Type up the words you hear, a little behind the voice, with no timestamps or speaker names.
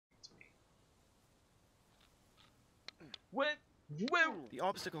What? The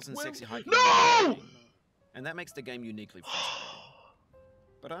obstacles in Sexy Hiking No! and that makes the game uniquely frustrating.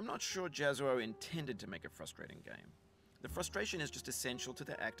 But I'm not sure Jazuo intended to make a frustrating game. The frustration is just essential to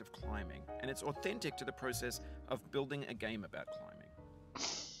the act of climbing, and it's authentic to the process of building a game about climbing.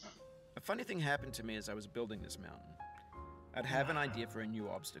 A funny thing happened to me as I was building this mountain. I'd have an idea for a new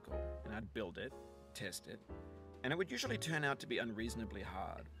obstacle, and I'd build it, test it, and it would usually turn out to be unreasonably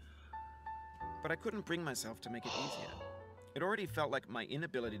hard. But I couldn't bring myself to make it easier. It already felt like my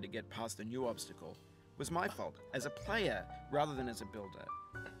inability to get past a new obstacle was my fault as a player rather than as a builder.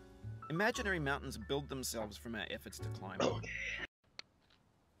 Imaginary mountains build themselves from our efforts to climb them. Okay.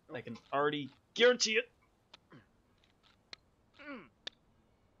 I can already guarantee it.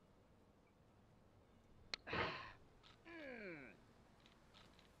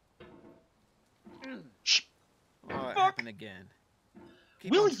 Oh, it happened again.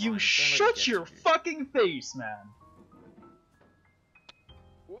 Keep Will on you trying. Don't let it shut get your to you. fucking face, man?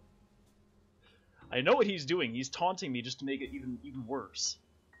 I know what he's doing. He's taunting me just to make it even worse.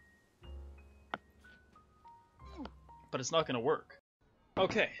 But it's not gonna work.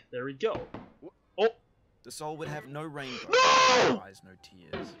 Okay, there we go. Oh! The soul would have no rainbow, No! no eyes, no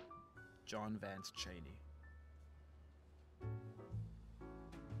tears. John Vance Cheney.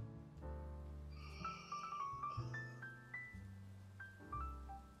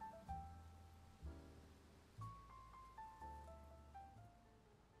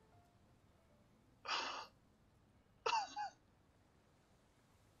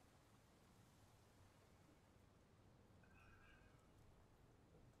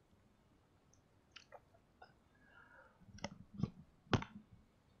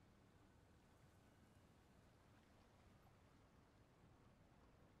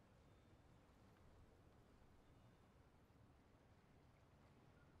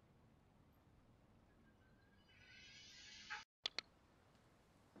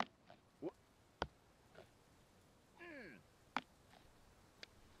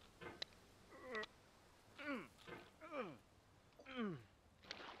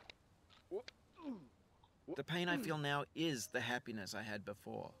 The pain I feel now is the happiness I had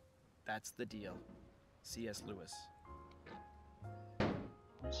before. That's the deal. C.S. Lewis.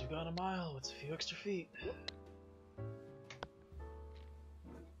 Once you've gone a mile, it's a few extra feet.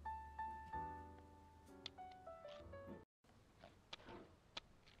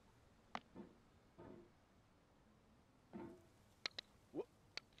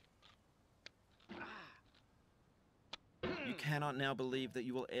 You cannot now believe that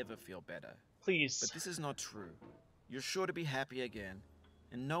you will ever feel better. Please. But this is not true. You're sure to be happy again,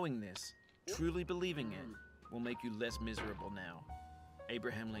 and knowing this, truly believing it, will make you less miserable now.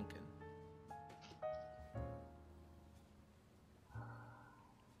 Abraham Lincoln.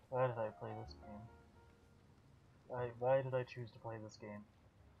 Why did I play this game? Why did I choose to play this game?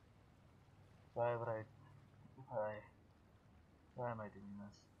 Why would I... Why am I doing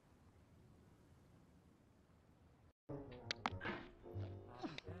this?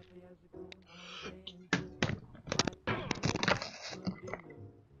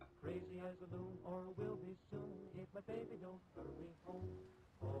 Crazy as a loon, or will be soon if my baby don't hurry home.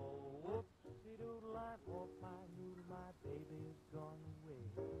 Oh, whoopsie-doodle, I'm off my noodle, my baby's gone away.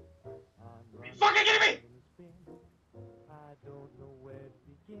 I'm running fucking kidding me? in a spin. I don't know where to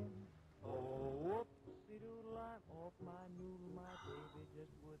begin. Oh, whoopsie-doodle, I'm off my noodle, my baby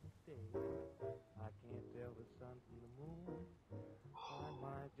just wouldn't stay. I can't tell the sun from the moon. My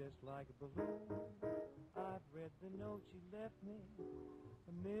mind just like a balloon. I've read the note she left me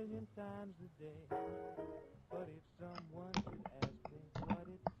 1,000,000 times a day. But if someone should ask me what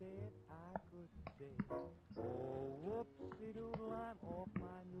it said, I couldn't say. Oh, whoopsie-doodle, I'm off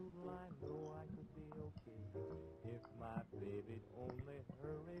my noodle. I know I could be okay if my baby'd only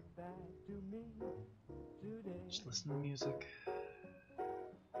hurry back to me today. Just listen to the music.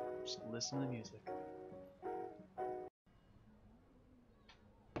 Just listen to the music.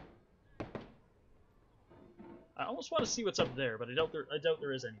 I almost want to see what's up there, but I doubt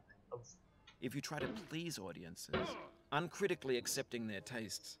there is anything. If you try to please audiences, uncritically accepting their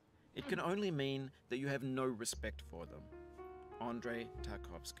tastes, it can only mean that you have no respect for them. Andrei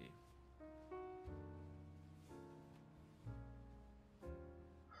Tarkovsky.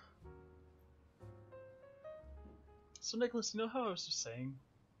 So Nicholas, you know how I was just saying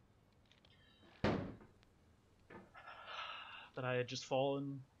that I had just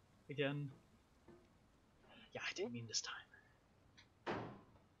fallen again? Yeah, I didn't mean this time.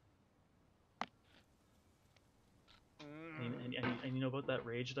 And you know about that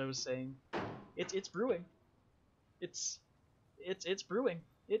rage that I was saying? It's brewing. It's brewing.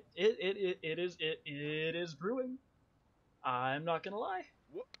 It is brewing. I'm not gonna lie.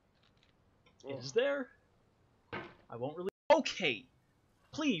 Oh. It is there. I won't really. Okay!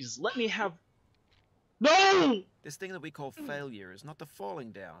 Please, let me have. No! This thing that we call failure is not the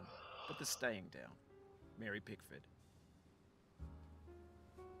falling down, but the staying down. Mary Pickford.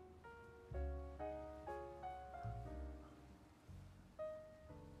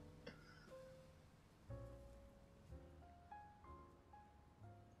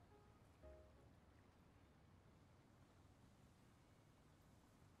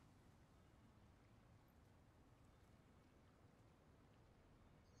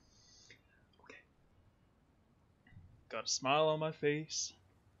 Got a smile on my face.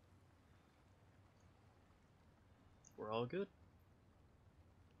 We're all good.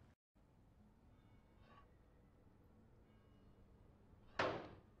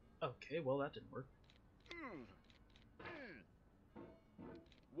 Okay, well that didn't work.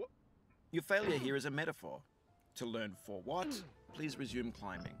 Your failure here is a metaphor. To learn for what, please resume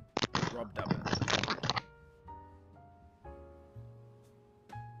climbing. Rob Dubbin.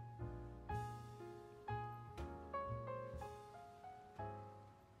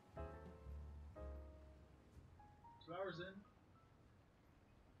 Hours in.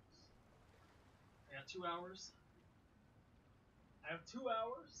 I got 2 hours. I have 2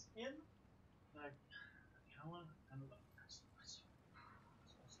 hours in. And you know what? I don't know.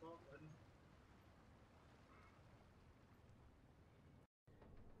 Stop.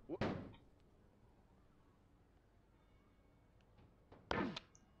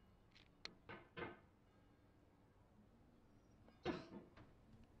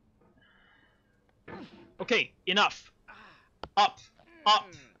 Okay, enough. Up, up,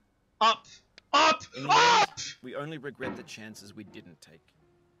 up, up, In the up! end, we only regret the chances we didn't take.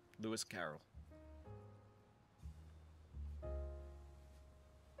 Lewis Carroll.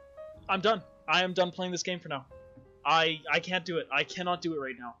 I'm done. I am done playing this game for now. I can't do it. I cannot do it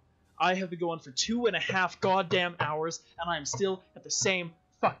right now. I have been going for 2.5 goddamn hours, and I am still at the same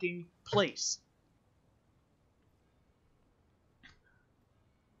fucking place.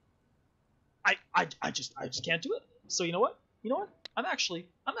 I just can't do it. So you know what? I'm actually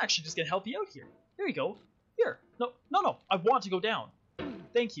just gonna help you out here. Here you go. Here. No. I want to go down.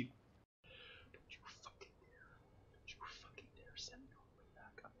 Thank you. Don't you fucking dare send me all the way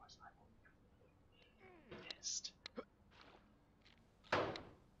back. Otherwise I will be pissed.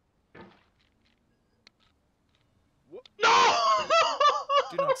 No!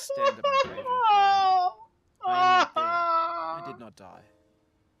 Do not stand at my grave and cry. I am not there. I did not die.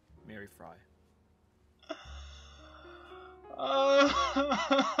 Mary Fry.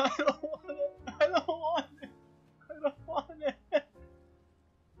 I don't want it. I don't want it. I don't want it.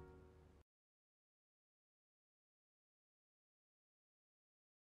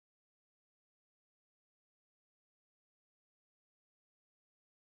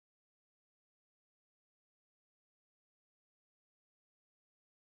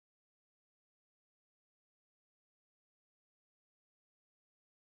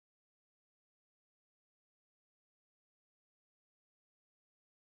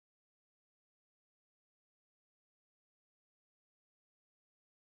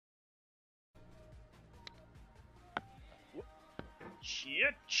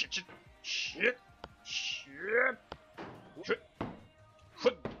 Shit.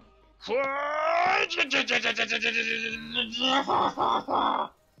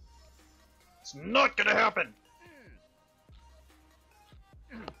 It's not gonna happen.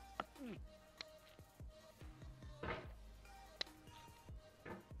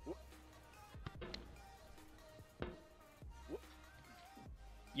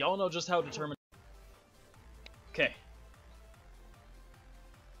 Y'all know just how determined. Okay.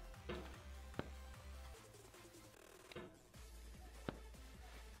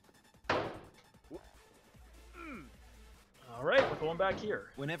 Alright, we're going back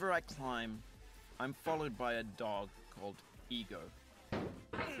here. Whenever I climb, I'm followed by a dog called Ego.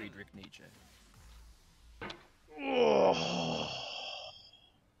 Friedrich Nietzsche.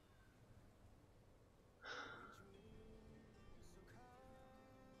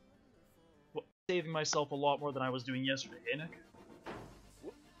 Well, saving myself a lot more than I was doing yesterday, eh, Nick?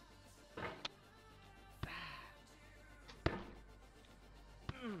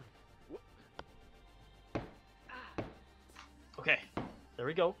 Okay, there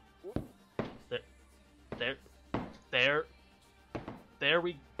we go. There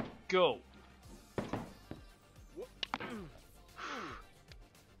we go.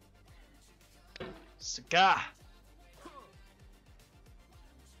 Cigar.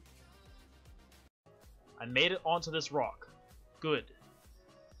 I made it onto this rock. Good.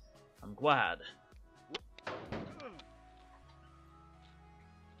 I'm glad.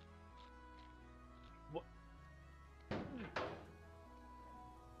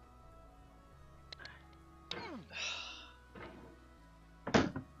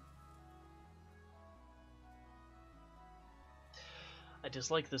 I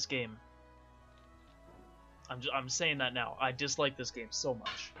dislike this game. I'm saying that now. I dislike this game so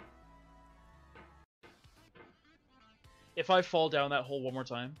much. If I fall down that hole one more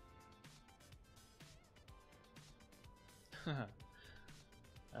time...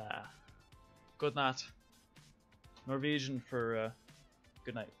 good night. Norwegian for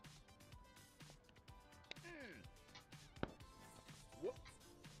good night.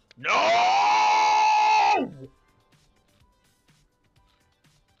 No!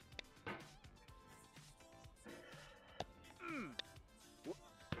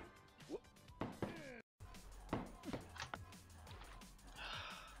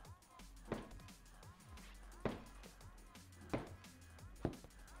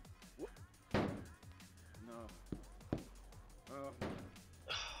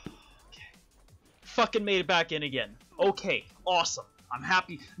 Fucking made it back in again. Okay, awesome. I'm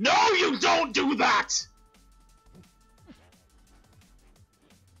happy. No, you don't do that!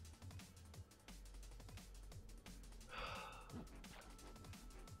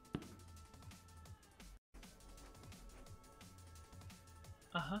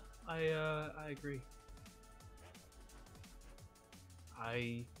 Uh-huh. I agree.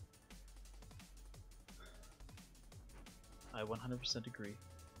 I 100% agree.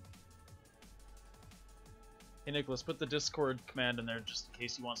 Hey Nicholas, put the Discord command in there just in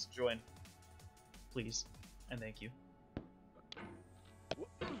case he wants to join. Please. And thank you.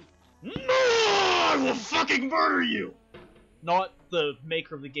 No! I will fucking murder you! Not the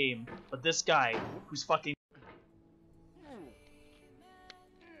maker of the game, but this guy who's fucking...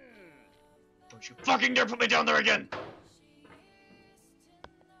 Don't you fucking dare put me down there again!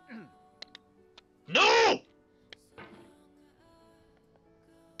 No!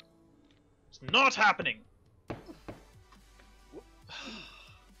 It's not happening!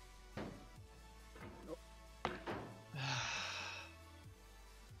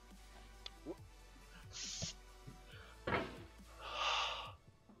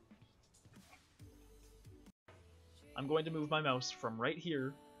 I'm going to move my mouse from right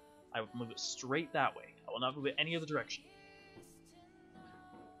here. I will move it straight that way. I will not move it any other direction.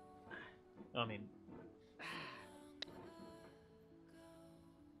 I mean...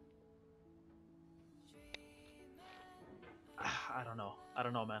 I don't know. I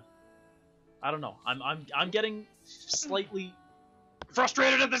don't know, man. I don't know. I'm getting slightly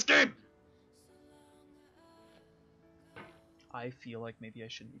frustrated at this game! I feel like maybe I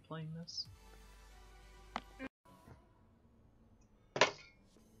shouldn't be playing this.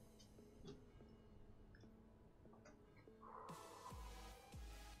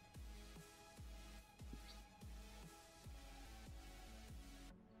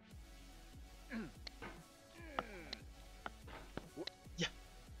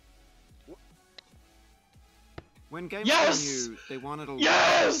 When games Yes! were new, they wanted a lot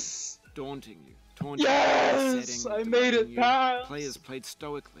Yes! of daunting you, taunting Yes! you, setting, I made it you. past! Players played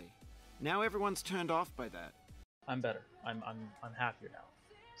stoically. Now everyone's turned off by that. I'm better. I'm happier now.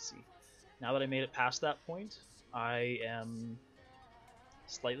 See, now that I made it past that point, I am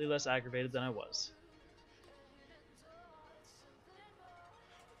slightly less aggravated than I was.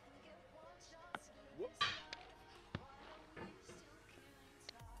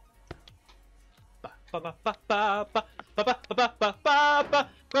 Okay.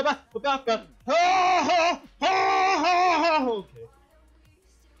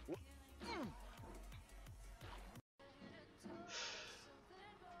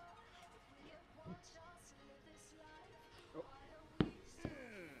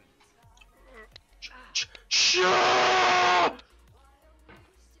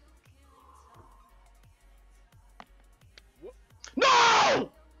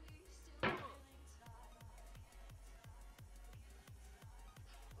 No!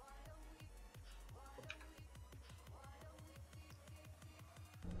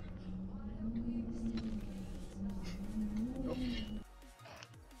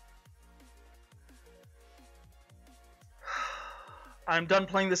 I'm done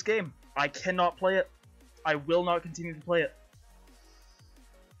playing this game. I cannot play it. I will not continue to play it.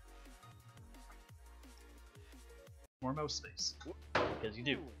 More mouse space. Because you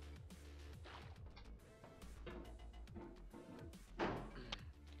do.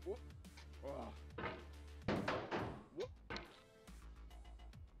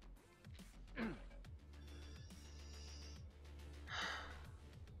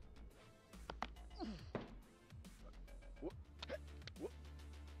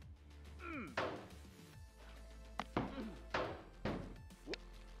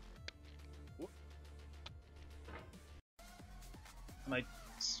 Am I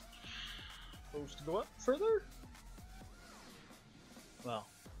supposed to go up further? Well.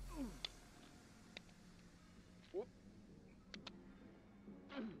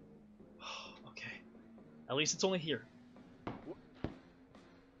 Okay. At least it's only here.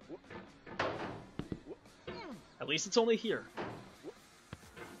 At least it's only here.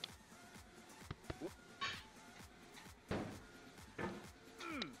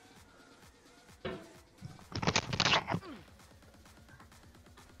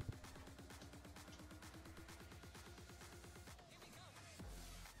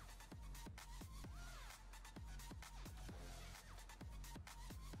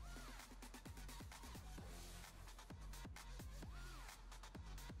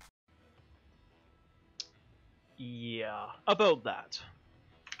 Yeah, about that.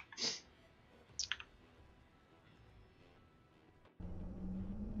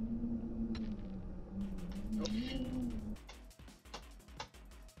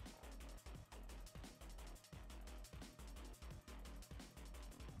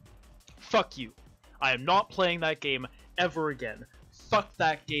 Fuck you. I am not playing that game ever again. Fuck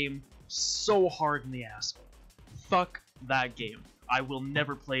that game so hard in the ass. Fuck that game. I will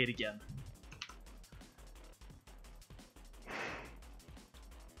never play it again.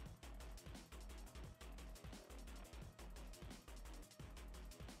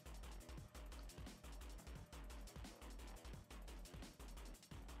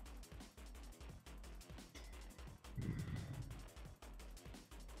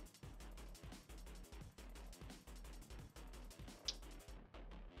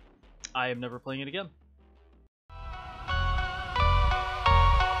 I am never playing it again.